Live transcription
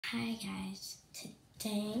Hi guys,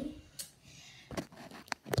 today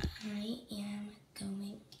I am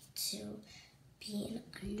going to be an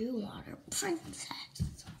underwater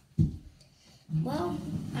princess. Well,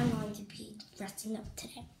 I'm going to be dressing up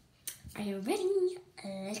today. Are you ready?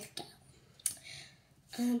 Let's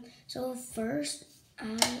go. So first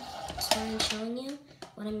I started showing you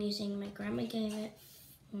what I'm using. My grandma gave it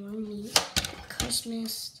for me at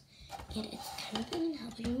Christmas, and it's kind of been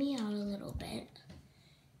helping me out a little bit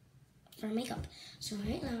for makeup. So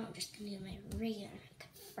right now I'm just gonna do my regular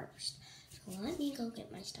makeup first. So let me go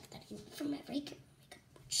get my stuff that I need for my regular makeup,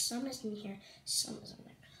 which some is in here, some is in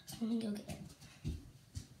there. So let me go get it.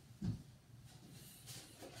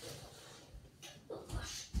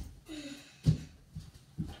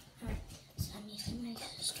 Alright, so I'm using my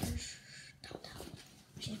sister's Toto.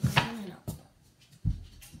 She's running up.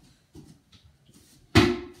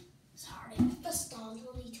 Sorry, the stalled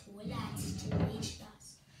really toilets to reach us.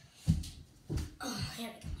 Oh, here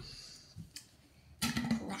we go.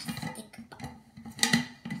 Plastic bottle.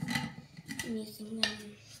 I'm using them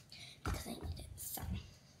because I need it. So,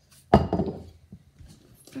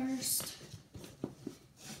 first,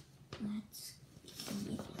 let's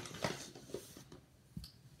begin.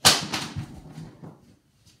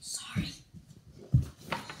 Sorry.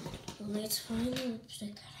 Let's find the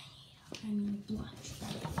lipstick that I need. Blush.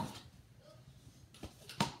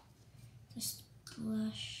 This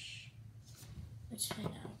blush. Let's find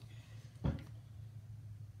out.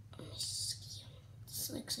 This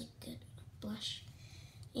looks like good blush.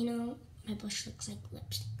 You know, my blush looks like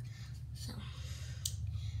lipstick. So,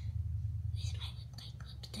 this might look like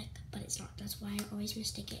lipstick, but it's not. That's why I always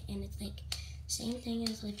mistake it. And it's like, same thing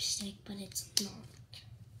as lipstick, but it's not.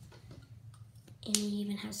 And it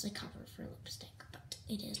even has the cover for lipstick, but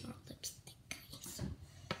it is not lipstick, guys.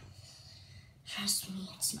 Trust me,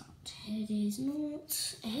 it's not. It is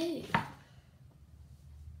not. Hey.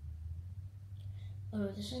 Oh,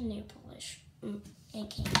 this is nail polish.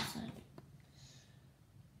 Okay, so.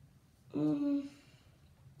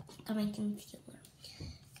 Got my concealer.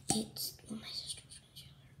 It's my sister's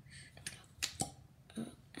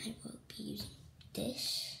concealer. I will be using this.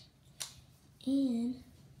 And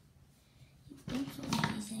I'm also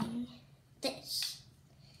using this.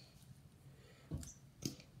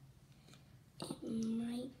 It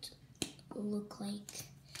might look like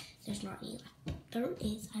there's not any left. There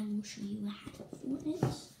is. I will show you how it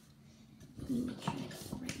is. Let me make sure I got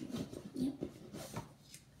the right one. Yep.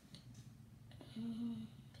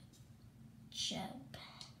 Job.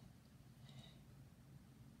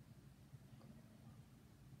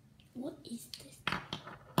 What is this?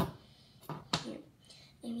 Here.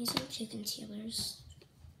 I'm using two concealers.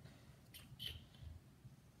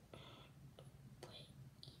 What is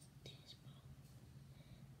this?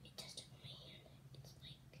 Let me test it on my hand. It's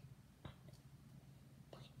like,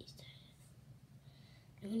 what is that?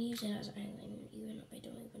 I'm going to use it as eyeliner, even if I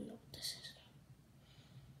don't even know what this is.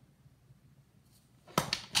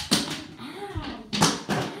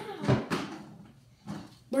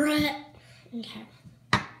 Bruh. Okay.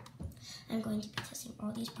 I'm going to be testing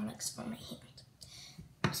all these products on my hand,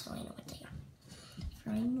 so I know what they are. For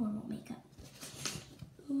my normal makeup.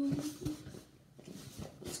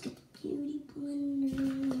 Let's get the beauty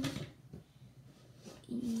blender.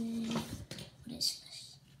 And then, what is this?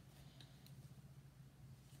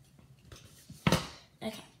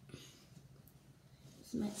 Okay.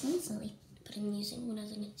 This might sound silly, but I'm using one of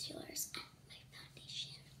the concealers at my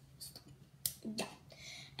foundation. Yeah.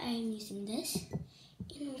 I'm using this,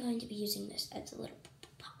 and I'm going to be using this as a little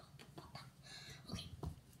pop. Okay,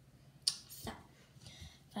 so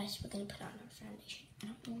first we're going to put on our foundation. I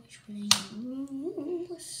don't know which one I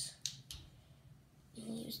use. I'm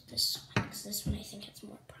going to use this one, because this one I think has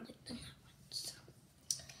more product than that one. So,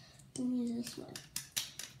 I'm going to use this one.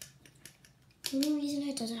 The only reason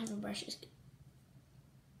it doesn't have a brush is,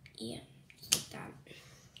 yeah, just like that,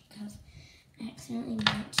 because I accidentally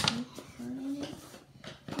went too hard on it.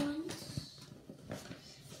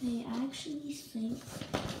 I actually think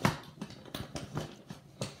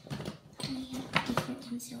I have a different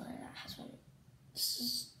concealer that has one. This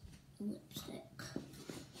is lipstick.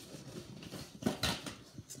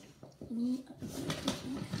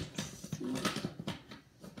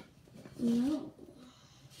 No.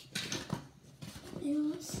 I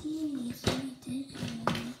don't see any, so I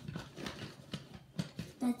didn't.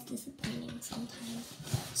 That's disappointing sometimes.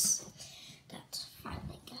 That's fine,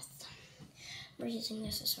 I guess. We're using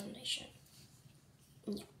this as foundation.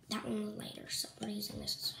 Yeah, that one was lighter, so we're using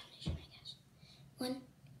this as foundation, I guess. 1,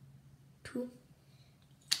 2.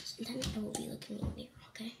 Sometimes I will be looking in the mirror,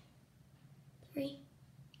 okay? 3.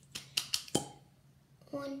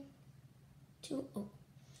 1, 2, oh,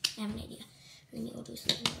 I have an idea. Let me go do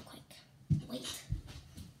something real quick. Wait.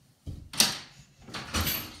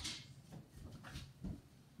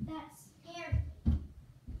 That scared me.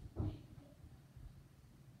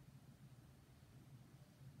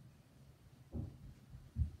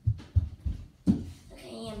 Okay,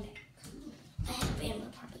 I am back. A headband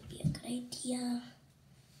would probably be a good idea.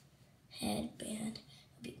 Headband.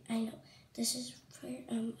 I know this is for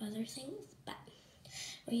other things, but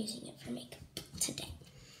we're using it for makeup today.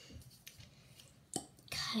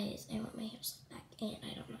 Because I want my hair slicked back and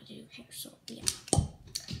I don't know how to do hair, so yeah.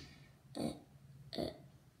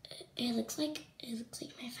 It looks like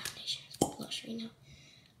my foundation is blush right now.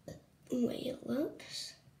 The way it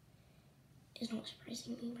looks is not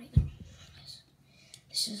surprising me right now.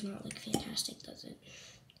 This does not look fantastic, does it?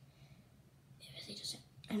 It really doesn't.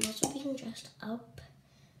 I'm also being dressed up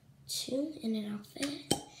too in an outfit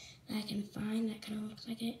that I can find that kind of looks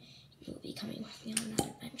like it. You will be coming with me on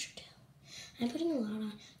another adventure too. I'm putting a lot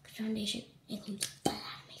on because foundation includes a lot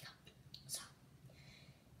of makeup. So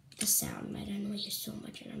the sound might annoy you so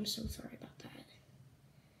much, and I'm so sorry about that.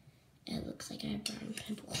 It looks like I have brown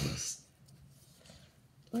pimples.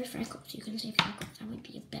 Or freckles. You can say freckles. That would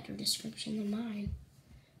be a better description than mine.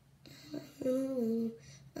 Oh.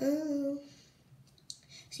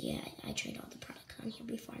 So yeah, I tried all the products on here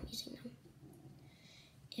before I'm using them.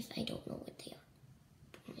 If I don't know what they are.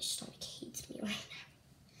 My stomach hates me right now.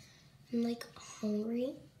 I'm like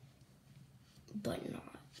hungry, but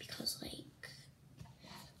not because like,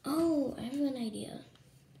 oh, I have an idea.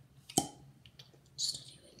 Instead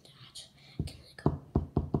of doing that, can I go?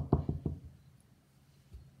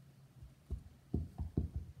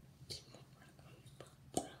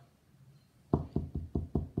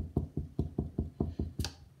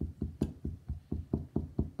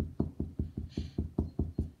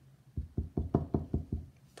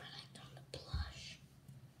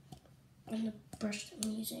 On the brush that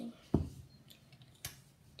I'm using,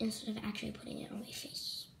 instead of actually putting it on my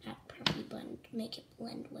face. That probably make it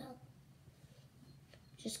blend well.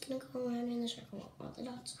 Just gonna go around in the circle with all the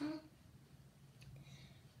dots on.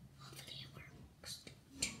 Hopefully it works.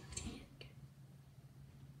 That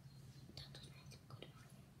does not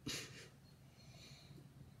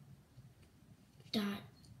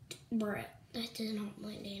look good. That did not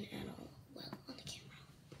blend in at all well on the camera.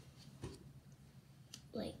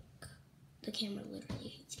 Like, the camera literally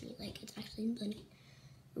hates me. Like, it's actually blending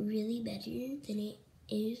really better than it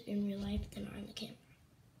is in real life than on the camera.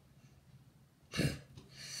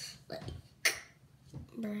 Like,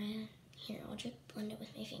 bruh. Here, I'll just blend it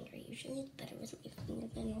with my finger. Usually it's better with my finger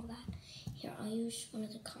than all that. Here, I'll use one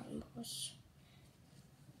of the cotton balls.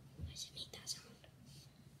 Why does it make that sound?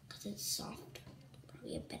 Because it's soft.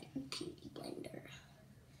 Probably a better beauty blender.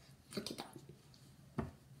 Look at that.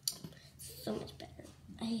 So much better.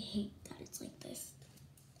 I hate that it's like this.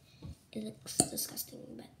 It looks disgusting,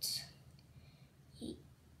 but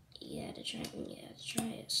you had to try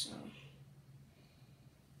it, so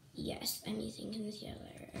yes, I'm using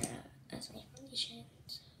concealer as my foundation,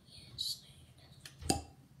 so yes,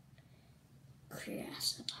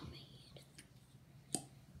 Crest pomade.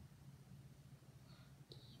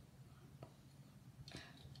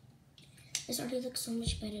 This already looks so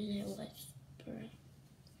much better than it was, bro.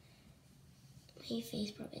 My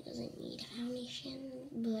face probably doesn't need foundation,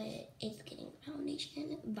 but it's getting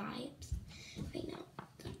foundation vibes right now.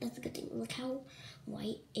 That's a good thing. Look how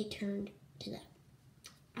white it turned to that.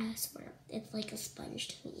 I swear, it's like a sponge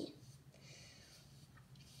to me.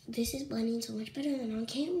 This is blending so much better than on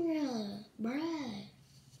camera, bruh.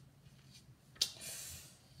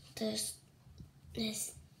 This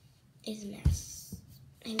is a mess.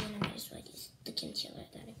 I mean, I might as well use the concealer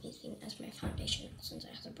that I'm using as my foundation since I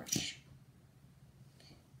have a brush.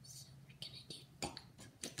 So we're gonna do that.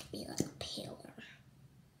 Make me look paler.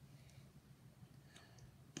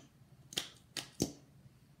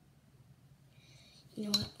 You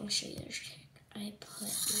know what? I'll show you this trick. I put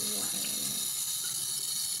water in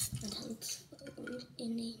it until it's flowing,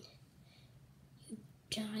 and then you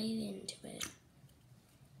dive into it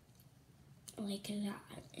like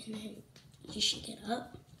that, and then you shake it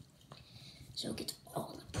up so it gets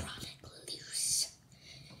all the product loose.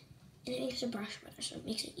 And it makes the brush better, so it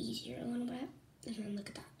makes it easier a little bit. And then look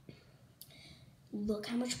at that. Look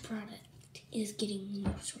how much product is getting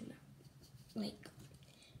loose from that. Like,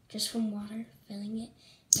 just from water filling it.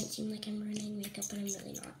 Might seem like I'm ruining makeup, but I'm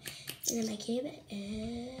really not. And then I came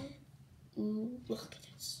and ooh, look at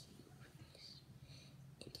this.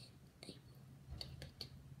 And then I will dump it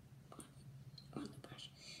on the brush.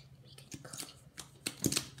 Make it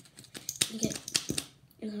clean.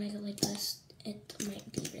 And then I go like this. It might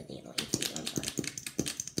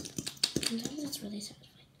It's really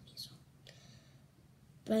satisfying to me. So,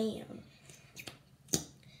 bam.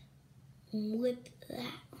 Whip that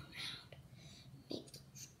around. Make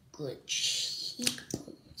those good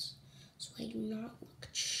cheekbones so I do not look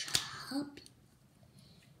chubby.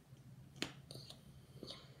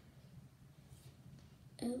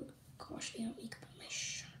 Oh gosh, I have makeup on my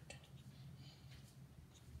shirt.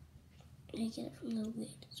 I get it from the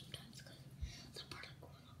lid sometimes because the product will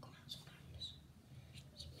not come out sometimes.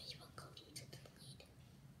 So makeup coating to the lid.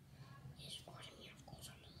 There's all the miracles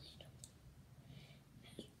on the lid.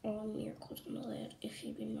 There's all miracles on the lid. If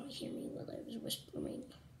you did not hear me while I was whispering.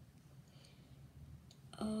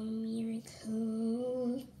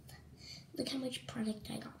 Miracles. Look how much product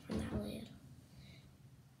I got from that lid.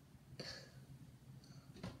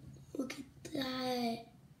 Look at that.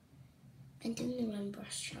 I'm doing the run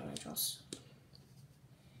brush challenge also.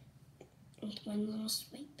 And one little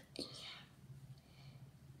swipe. And yeah.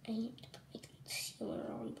 I need to put my concealer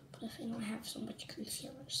on, but if I don't have so much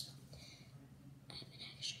concealer, so I have an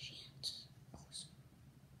extra chance. Also.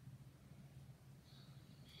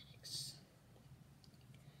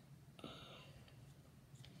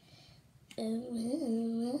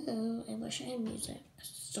 I wish I had music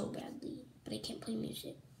so badly, but I can't play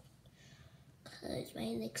music. Because my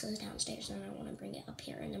Alexa's downstairs and I want to bring it up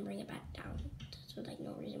here and then bring it back down. So like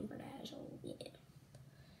no reason for that, so yeah.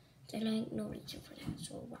 There's like no reason for that,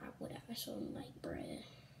 so why would I? So I'm like, bruh.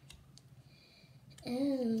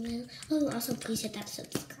 Oh, also please hit that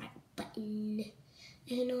subscribe button.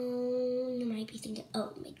 I know you might be thinking,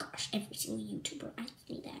 oh my gosh, every single YouTuber asked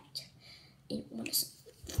me that. I want to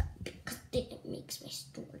subscribe because it makes my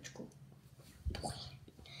storage go boy.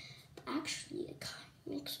 But actually, it kind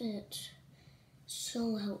of makes it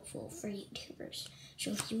so helpful for YouTubers.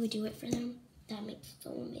 So if you would do it for them, that makes it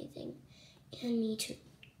so amazing. And me too.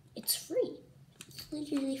 It's free. It's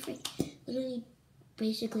literally free. Literally,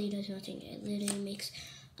 basically does nothing. It literally makes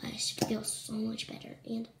us feel so much better.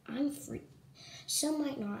 And I'm free. Some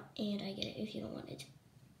might not, and I get it if you don't want it.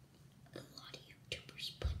 A lot of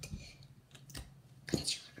YouTubers put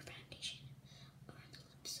concealer or foundation around the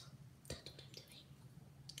lips, so that's what I'm doing.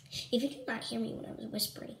 If you did not hear me when I was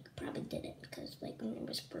whispering, probably didn't, because like when I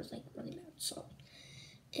whisper is like really loud. So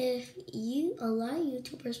if a lot of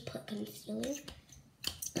YouTubers put concealer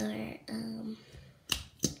or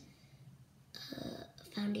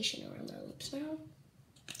foundation around their lips now,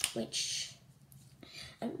 which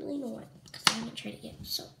I don't really know why, because I haven't tried it yet.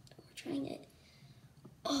 So we're trying it.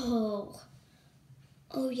 Oh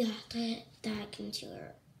yeah, that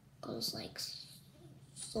concealer goes like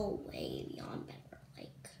so way beyond better.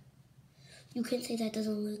 Like, you can say that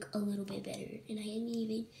doesn't look a little bit better, and I didn't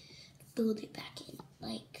even filled it back in.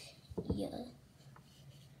 Like, yeah.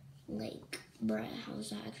 Like, bruh, how's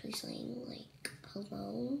that actually saying? Like,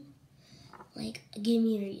 hello? Like, give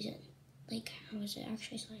me a reason. Like, how is it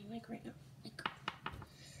actually saying? Like, right now. Like,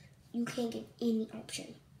 you can't give any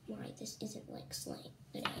option why this isn't, like, slang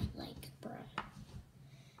today. Like, bruh.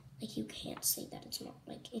 Like, you can't say that it's not.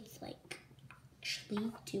 Like, it's, like,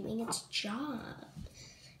 actually doing its job.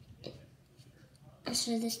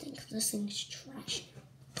 Instead of this thing, because this thing's trash.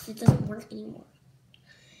 Because it doesn't work anymore.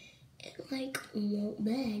 It, like, won't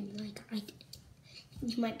bend. Like,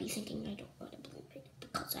 you might be thinking I don't want to blend it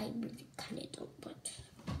because I really kind of don't, but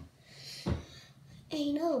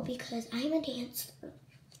I know because I'm a dancer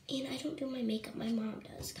and I don't do my makeup. My mom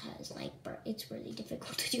does because, like, it's really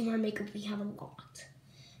difficult to do our makeup. We have a lot.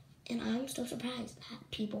 And I'm so surprised that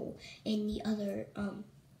people in the other,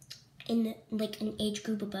 like, an age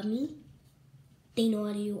group above me, they know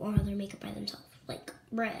how to do all their makeup by themselves. Like,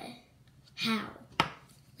 bruh, how?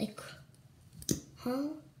 Like, huh?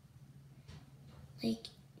 Like,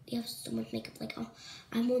 they have so much makeup. Like, oh,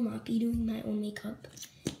 I will not be doing my own makeup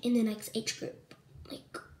in the next age group.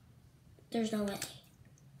 Like, there's no way.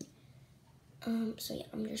 So yeah,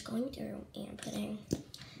 I'm just going through and putting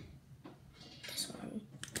this on.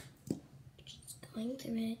 Just going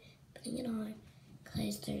through it, putting it on,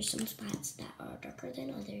 because there's some spots that are darker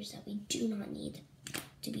than others that we do not need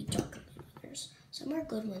to be darker than others. Some are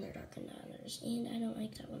good when they're darker than others, and I don't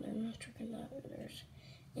like that when they're not darker than others.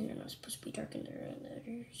 And they're not supposed to be darker than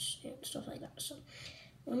others and stuff like that. So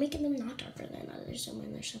we're making them not darker than others, and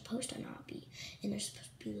when they're supposed to not be, and they're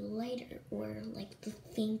supposed to be lighter or like the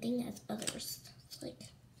same thing as others. It's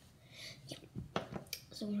like, yeah.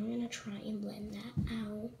 So we're gonna try and blend that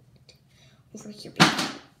out over here,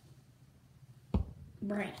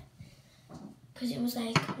 bruh. Because it was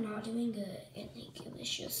like not doing good, and like it was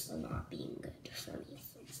just not being good for me.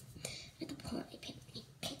 So at the point, I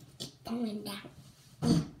keep falling down.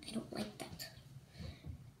 I don't like that.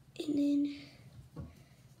 And then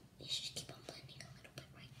let's just keep on blending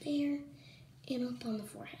there and up on the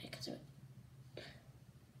forehead. Cause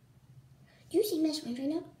do you see my sponge right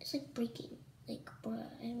now? It's like breaking. Like, bruh,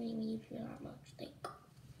 I haven't even used it that much. Like,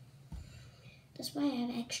 that's why I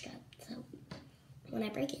have extra. So when I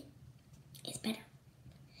break it, it's better.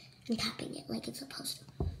 I'm tapping it like it's supposed to.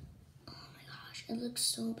 Oh my gosh, it looks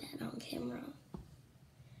so bad on camera.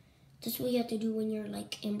 That's what you have to do when you're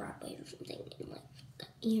like in Broadway or something, and like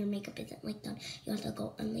your makeup isn't like done. You have to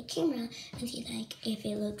go on the camera and see like if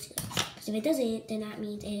it looks good. Because if it doesn't, then that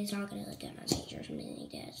means it is not gonna look good on stage or something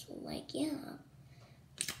like that. So like, yeah.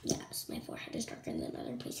 Yes, my forehead is darker than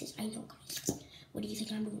other places. I know, guys. What do you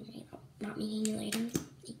think I'm doing right now? Not making it lighter?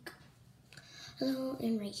 Like, hello,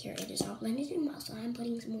 and right here it is all blended in well, so I'm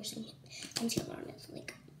putting some more concealer on it.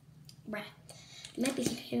 Like, bruh. You might be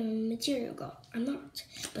thinking I'm a material girl. I'm not.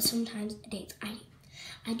 But sometimes dates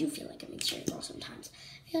I do feel like a material girl sometimes.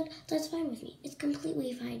 And that's fine with me. It's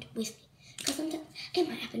completely fine with me. Because sometimes it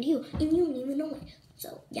might happen to you and you don't even know it.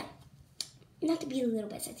 So yeah. Not to be a little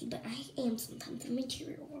bit sexy, but I am sometimes a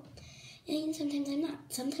material girl. And sometimes I'm not.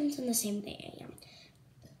 Sometimes on the same day I am.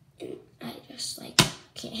 And I just like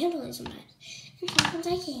can't handle it sometimes. And sometimes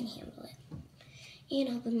I can handle it. And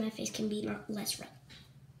hoping my face can be less red.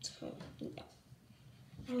 So yeah.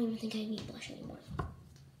 I don't even think I need blush anymore.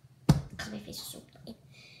 Because my face is so plain.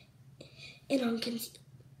 And on concealer,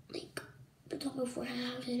 like, the top of forehead,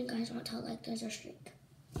 how can you guys not tell, like, there's a streak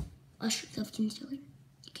of concealer?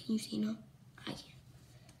 Can you see now? I can.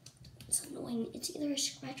 It's annoying. It's either a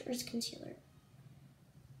scratch or it's concealer.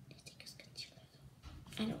 I think it's concealer,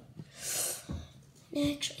 though. I know.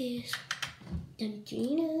 Next is the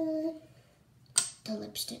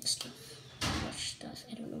lipstick stuff. Blush stuff.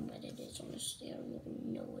 I don't know what it is, honestly. I don't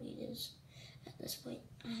even know what it is at this point.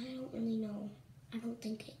 I don't really know. I don't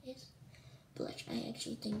think it is blush. I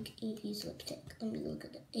actually think Evie's lipstick. Let me look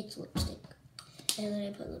at it. It's lipstick. And then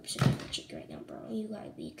I put lipstick on my cheek right now, bro. You gotta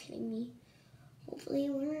be kidding me. Hopefully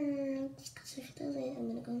it works. Because if it doesn't,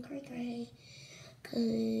 I'm gonna go cray.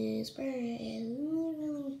 Because, bro, it's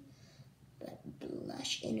literally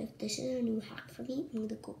blush. And if this is a new hack for me, I'm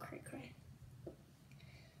gonna go cray.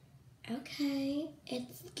 Okay,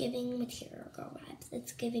 it's giving material girl vibes.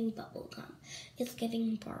 It's giving bubblegum. It's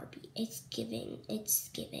giving Barbie. It's giving. It's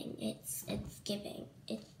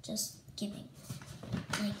just giving.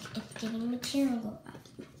 Like, it's giving material girl vibes.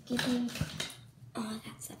 It's giving all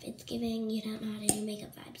that stuff. It's giving you don't know how to do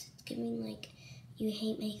makeup vibes. It's giving, like, you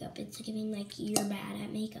hate makeup. It's giving, like, you're bad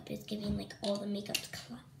at makeup. It's giving, like, all the makeup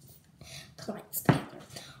collides together.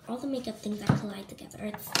 All the makeup things that collide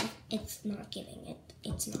together. It's not giving it.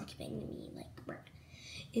 It's not giving me, like, bruh.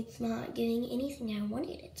 It's not giving anything I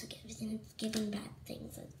wanted it to give, and it's giving bad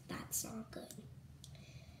things. That's not good.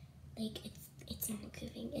 Like, it's not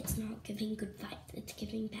giving. It's not giving good vibes. It's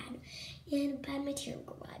giving bad and bad material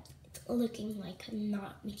girl vibes. It's looking like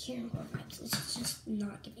not material girl vibes. It's just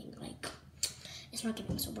not giving. Like, it's not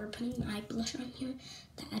giving. So we're putting eye blush on here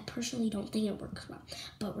that I personally don't think it works well,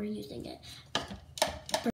 but we're using it.